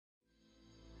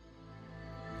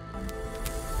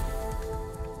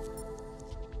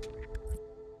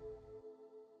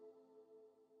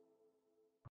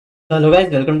So hello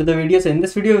guys, welcome to the video. So in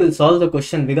this video we will solve the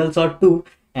question wiggle sort 2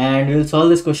 and we will solve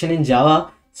this question in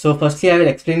Java. So firstly I will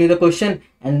explain you the question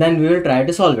and then we will try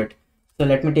to solve it. So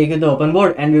let me take you the open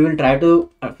board and we will try to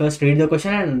first read the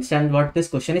question and understand what this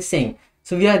question is saying.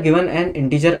 So we are given an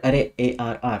integer array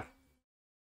ARR.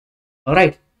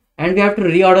 Alright, and we have to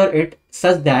reorder it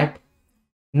such that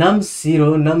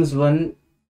nums0, nums1.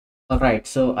 Alright,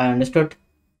 so I understood.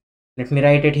 Let me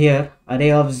write it here.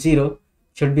 Array of 0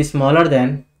 should be smaller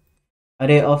than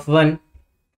array of 1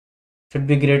 should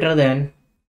be greater than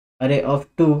array of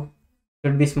 2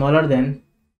 should be smaller than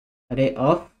array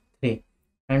of 3,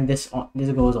 and this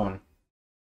goes on.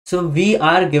 So we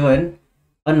are given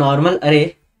a normal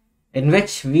array in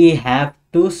which we have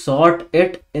to sort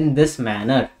it in this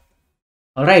manner.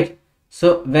 Alright,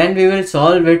 so when we will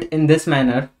solve it in this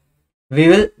manner, we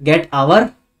will get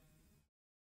our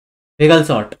wiggle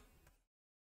sort.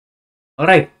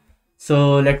 Alright,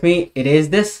 so let me erase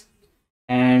this.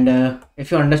 And if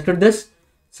you understood this,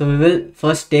 so we will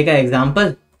first take an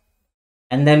example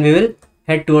and then we will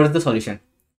head towards the solution.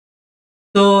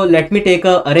 So let me take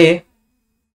an array.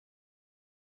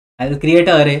 I will create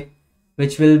an array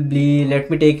which will be,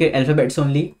 let me take alphabets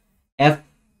only, F,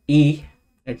 E.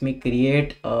 Let me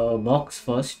create a box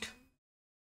first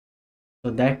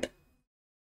so that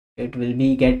it will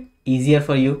be get easier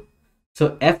for you.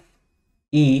 So F,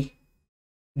 E,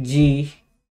 G,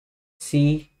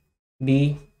 C,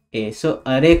 B, A. So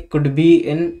array could be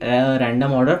in a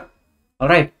random order.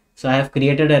 Alright, so I have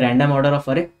created a random order of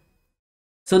array.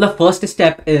 So the first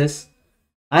step is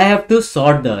I have to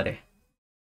sort the array.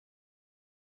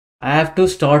 I have to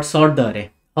sort the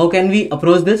array. How can we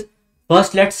approach this?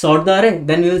 First let's sort the array,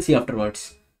 then we will see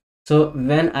afterwards. So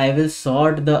when I will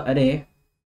sort the array,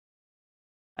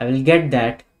 I will get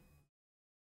that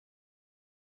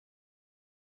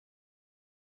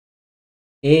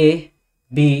A,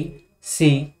 B,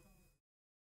 C,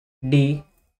 D.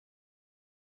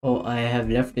 Oh, I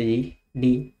have left D.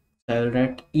 So I will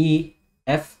write E,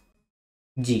 F,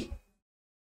 G.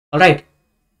 Alright,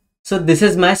 so this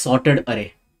is my sorted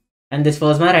array and this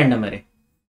was my random array.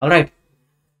 Alright,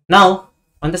 now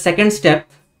on the second step,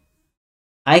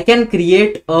 I can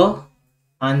create a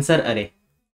answer array.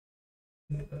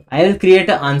 I will create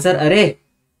an answer array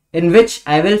in which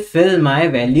I will fill my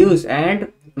values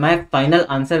and my final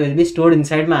answer will be stored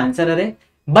inside my answer array,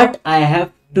 but I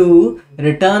have to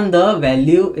return the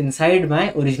value inside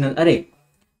my original array.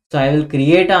 So I will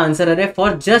create an answer array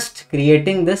for just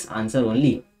creating this answer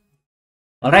only.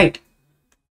 Alright,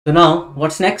 so now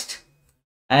what's next?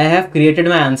 I have created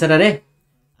my answer array.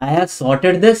 I have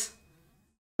sorted this.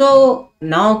 So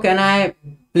now can I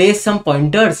place some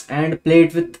pointers and play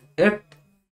it with it?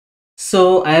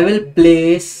 So I will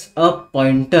place a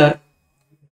pointer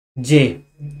J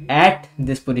at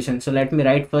this position. So let me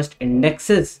write first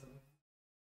indexes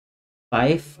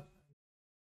 5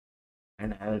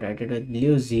 and I will write it with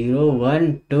blue 0,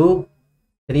 1, 2,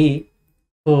 3,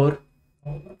 4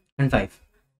 and 5.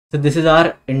 So this is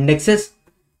our indexes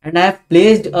and I have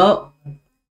placed a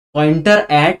pointer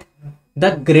at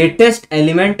the greatest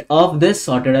element of this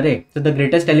sorted array. So the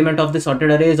greatest element of the sorted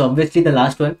array is obviously the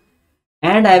last one,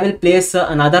 and I will place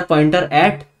another pointer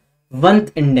at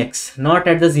 1th index, not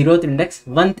at the 0th index,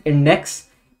 1th index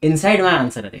inside my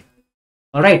answer array.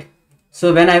 Alright,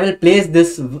 so when I will place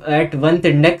this at 1th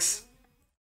index,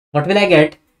 what will I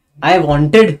get? I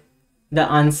wanted the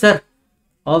answer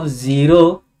of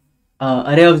 0,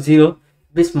 array of 0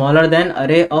 be smaller than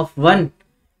array of 1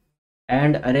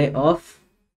 and array of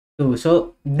 2.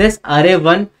 So this array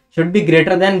 1 should be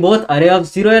greater than both array of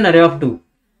 0 and array of 2.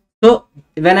 So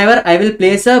whenever I will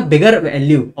place a bigger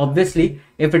value, obviously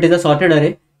if it is a sorted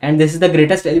array and this is the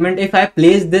greatest element, if I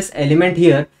place this element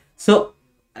here, so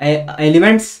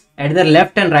elements at the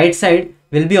left and right side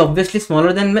will be obviously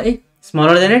smaller than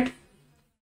it.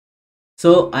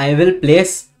 So I will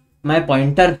place my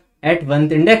pointer at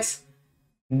 1th index.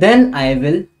 Then I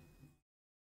will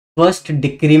first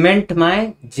decrement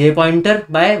my j pointer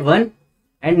by 1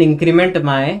 and increment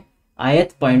my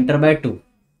ith pointer by 2.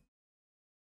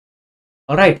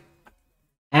 Alright,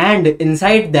 and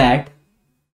inside that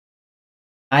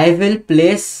I will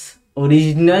place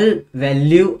original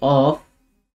value of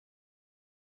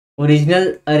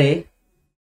original array,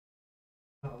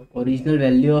 original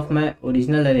value of my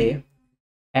original array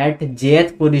at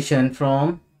jth position,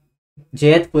 from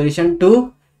jth position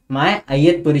to my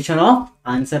ith position of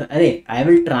answer array. I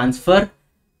will transfer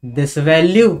this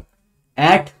value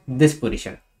at this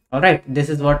position. Alright, this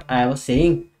is what I was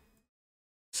saying.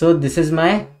 So this is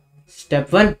my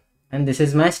step 1 and this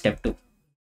is my step 2.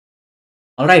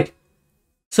 Alright,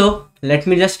 so let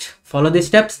me just follow the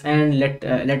steps and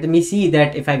let me see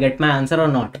that if I get my answer or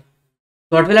not.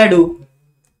 So what will I do?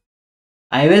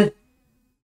 I will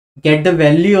get the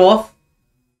value of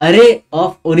array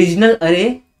of original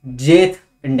array jth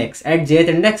index at jth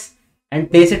index and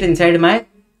place it inside my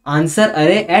answer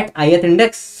array at ith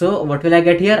index. So what will I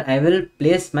get here? I will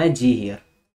place my g here.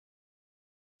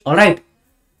 Alright,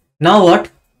 now what?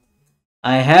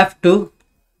 I have to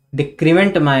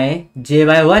decrement my j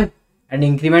by 1 and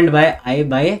increment by I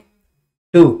by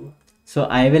 2. So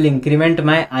I will increment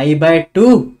my I by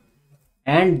 2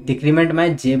 and decrement my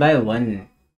j by 1.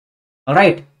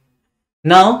 Alright,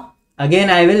 now again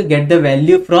I will get the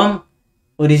value from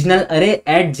original array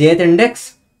at jth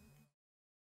index,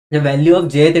 the value of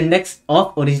jth index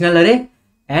of original array,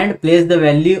 and place the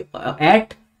value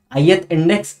at ith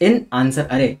index in answer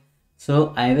array.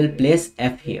 So I will place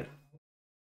f here.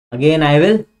 Again I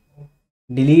will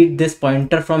delete this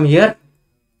pointer from here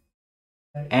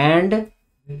and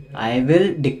I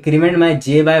will decrement my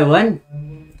j by 1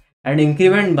 and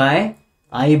increment by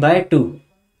I by 2.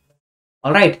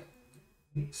 Alright,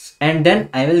 and then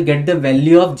I will get the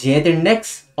value of jth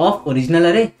index of original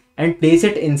array and place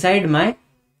it inside my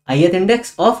ith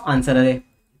index of answer array.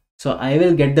 So I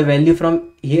will get the value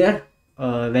from here.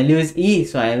 Value is e,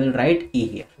 so I will write e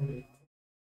here.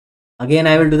 Again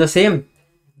I will do the same.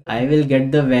 I will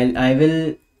get the I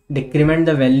will decrement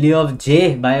the value of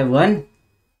j by 1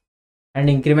 and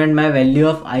increment my value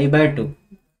of I by 2.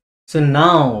 So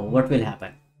now what will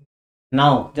happen?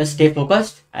 Now just stay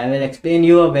focused. I will explain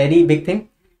you a very big thing,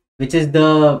 which is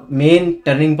the main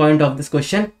turning point of this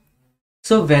question.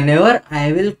 So whenever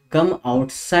I will come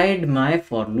outside my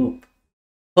for loop,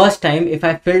 first time if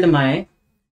I filled my,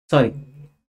 sorry,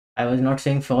 I was not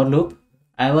saying for loop,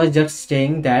 I was just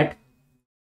saying that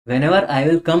whenever I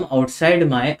will come outside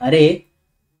my array,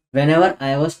 whenever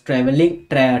I was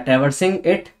traversing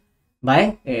it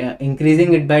by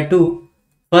increasing it by 2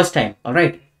 first time.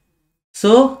 Alright,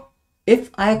 so if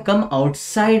I come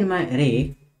outside my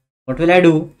array, what will I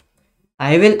do?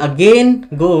 I will again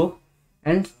go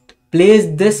and place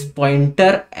this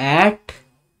pointer at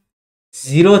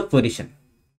 0th position,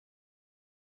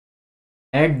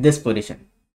 at this position.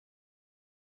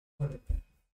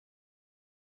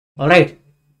 Alright,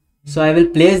 so I will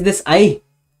place this I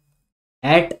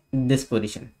at this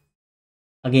position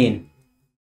again,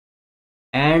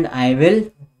 and I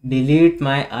will delete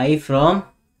my I from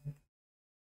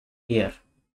here.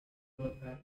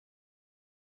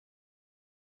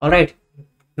 Alright,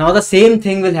 now the same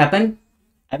thing will happen.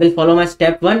 I will follow my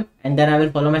step 1 and then I will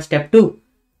follow my step 2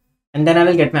 and then I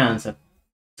will get my answer.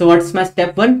 So what's my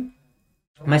step 1?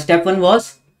 My step 1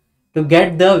 was to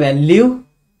get the value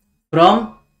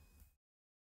from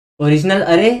original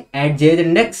array at jth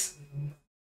index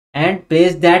and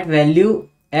place that value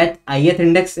at ith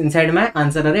index inside my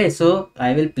answer array. So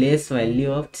I will place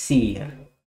value of c here.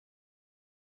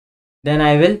 Then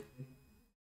I will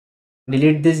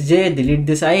delete this j, delete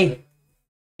this I,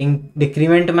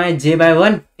 decrement my j by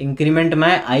 1, increment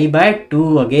my I by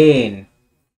 2 again.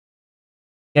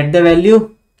 Get the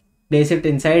value, place it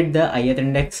inside the ith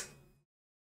index.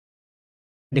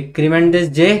 Decrement this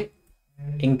j,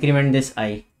 increment this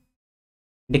I.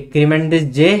 Decrement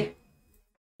this j,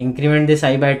 increment this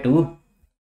I by 2.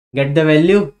 Get the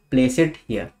value, place it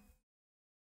here.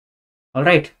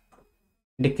 Alright,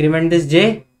 decrement this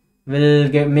j will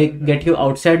get you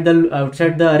outside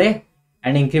the array,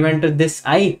 and increment to this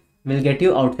I will get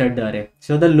you outside the array.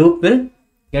 So the loop will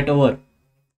get over.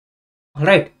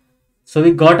 Alright, so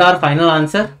we got our final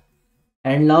answer,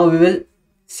 and now we will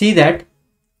see that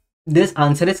this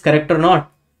answer is correct or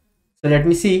not. So let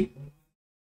me see.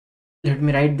 Let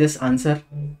me write this answer: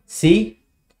 C,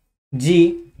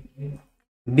 G,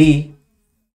 B,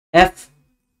 F,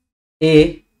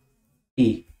 A,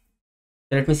 E.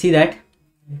 So let me see that.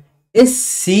 Is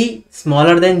C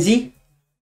smaller than G?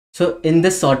 So in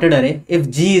this sorted array, if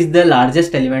G is the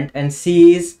largest element and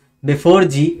C is before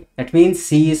G, that means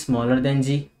C is smaller than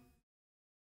G.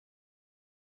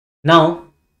 Now,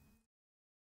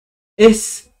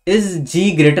 is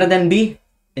G greater than B?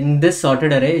 In this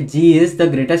sorted array, G is the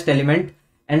greatest element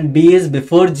and B is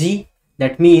before G,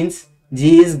 that means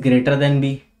G is greater than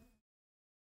B.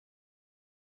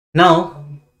 Now,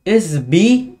 is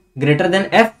B greater than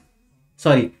F?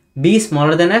 Sorry, B is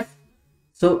smaller than F.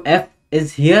 So F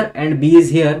is here and B is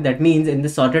here, that means in the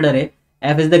sorted array,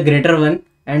 F is the greater one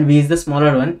and B is the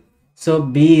smaller one. So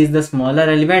B is the smaller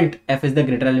element, F is the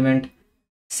greater element.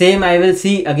 Same I will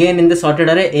see again in the sorted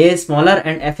array, A is smaller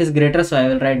and F is greater, so I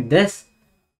will write this.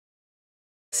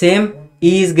 Same,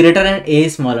 E is greater and A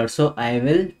is smaller, so I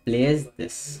will place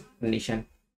this condition.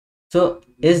 So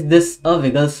is this a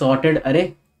wiggle sorted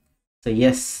array? So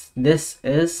yes, this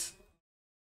is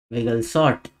wiggle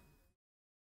sort.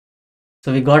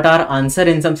 So we got our answer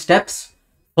in some steps.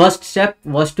 First step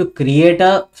was to create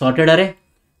a sorted array.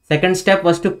 Second step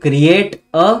was to create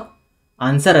a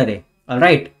answer array.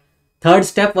 Alright. Third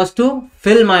step was to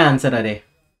fill my answer array.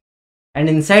 And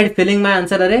inside filling my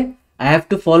answer array, I have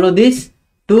to follow these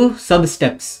two sub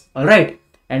steps. Alright.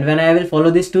 And when I will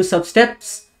follow these two sub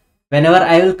steps, whenever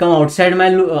I will come outside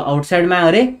my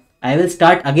array, I will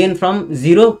start again from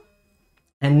 0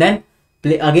 and then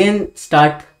again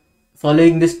start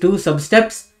following these two sub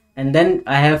steps, and then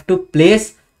I have to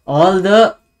place all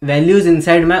the values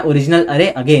inside my original array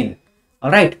again.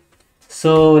 Alright,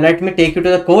 so let me take you to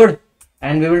the code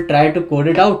and we will try to code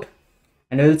it out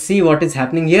and we will see what is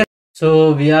happening here.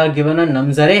 So we are given a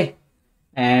nums array,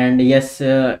 and yes,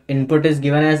 input is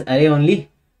given as array only,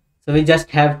 so we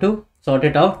just have to sort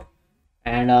it out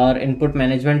and our input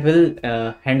management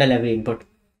will handle every input.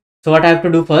 So what I have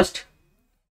to do first,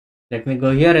 let me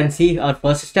go here and see our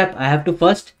first step. I have to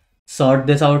first sort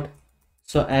this out.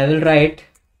 So I will write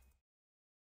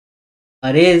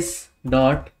arrays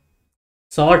dot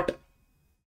sort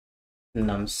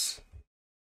nums,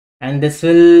 and this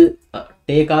will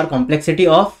take our complexity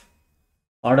of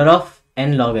order of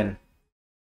n log n,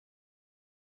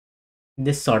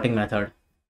 this sorting method,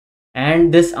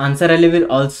 and this answer array will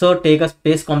also take a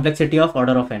space complexity of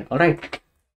order of n. All right,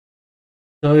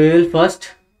 so we will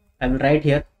first, I will write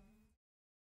here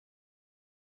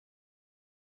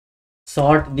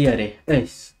sort the array.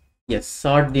 Yes,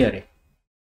 sort the array.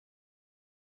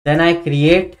 Then I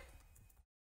create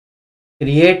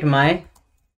my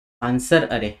answer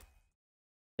array.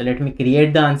 So let me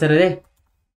create the answer array.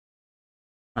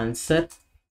 Answer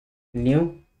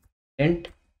new int,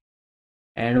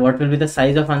 and what will be the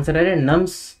size of answer array?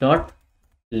 Nums dot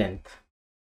length.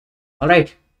 All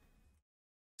right.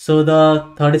 So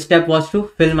the third step was to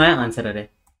fill my answer array.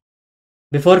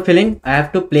 Before filling, I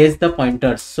have to place the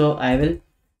pointers. So I will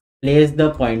place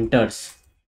the pointers.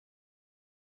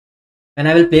 When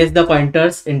I will place the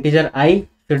pointers, integer I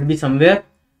should be somewhere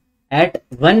at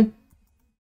 1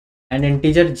 and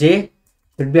integer j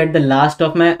should be at the last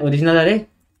of my original array.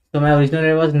 So my original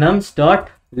array was nums dot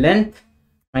length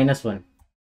minus 1.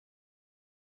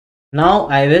 Now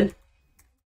I will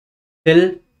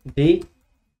fill the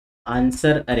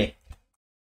answer array.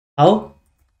 How?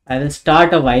 I will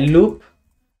start a while loop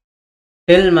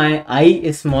till my I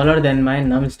is smaller than my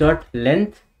nums dot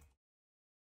length.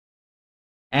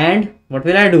 And what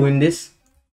will I do in this?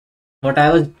 What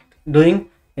I was doing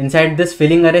inside this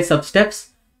filling array sub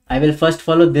steps, I will first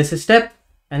follow this step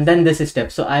and then this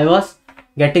step. So I was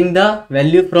getting the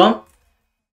value from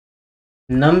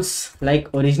nums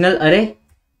like original array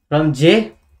from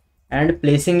j and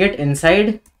placing it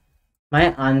inside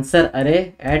my answer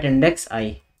array at index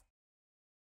I.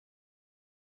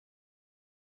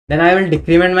 Then I will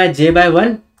decrement my j by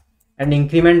 1 and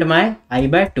increment my I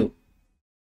by 2.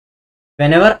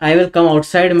 Whenever I will come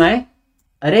outside my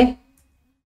array,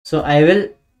 so I will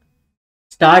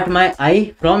start my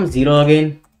I from 0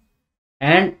 again,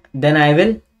 and then I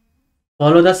will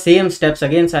follow the same steps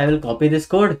again. So I will copy this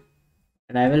code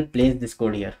and I will place this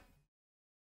code here.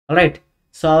 Alright,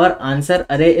 so our answer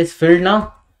array is filled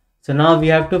now. So now we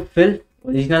have to fill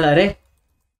original array.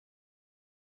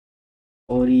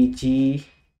 Original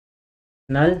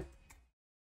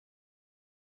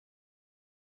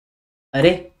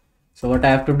array. So what I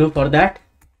have to do for that?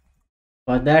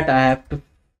 For that I have to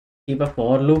keep a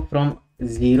for loop from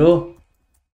 0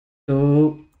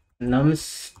 to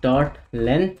nums dot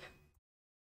length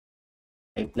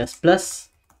I plus plus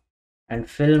and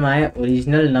fill my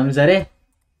original nums array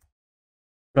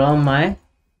from my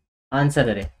answer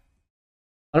array.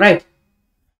 Alright,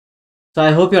 so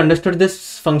I hope you understood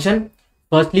this function.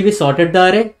 Firstly we sorted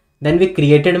the array, then we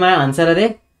created my answer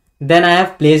array, then I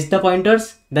have placed the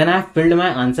pointers, then I have filled my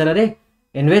answer array,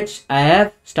 in which I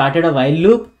have started a while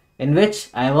loop in which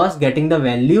I was getting the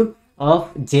value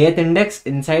of jth index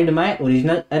inside my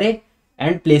original array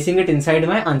and placing it inside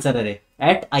my answer array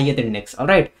at ith index.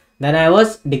 Alright, then I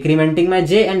was decrementing my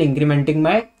j and incrementing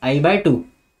my I by 2.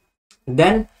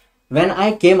 Then when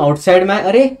I came outside my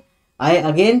array, I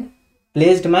again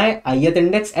placed my ith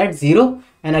index at 0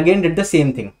 and again did the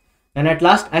same thing. And at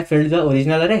last I filled the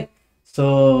original array.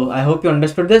 So I hope you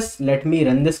understood this. Let me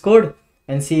run this code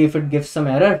and see if it gives some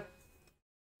error.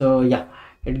 So yeah,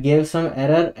 it gave some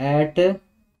error at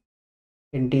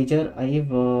integer I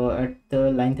at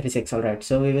the line 36. All right,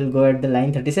 so we will go at the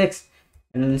line 36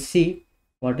 and we will see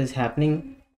what is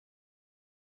happening.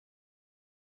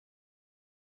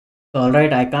 So all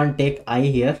right, I can't take I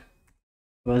here.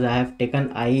 because I have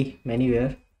taken I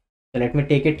manywhere. So let me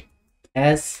take it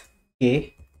as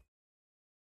K,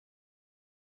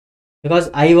 because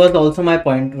I was also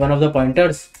one of the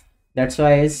pointers. That's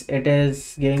why it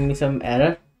is giving me some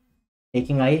error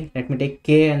taking I. Let me take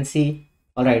K and see.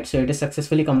 Alright, so it is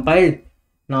successfully compiled.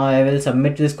 Now I will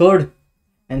submit this code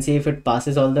and see if it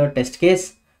passes all the test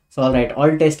case. So alright,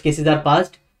 all test cases are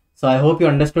passed. So I hope you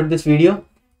understood this video.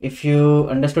 If you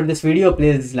understood this video,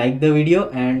 please like the video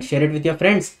and share it with your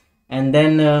friends. And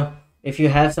then if you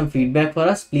have some feedback for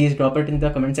us, please drop it in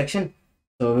the comment section.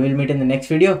 So we will meet in the next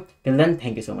video. Till then,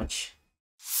 thank you so much.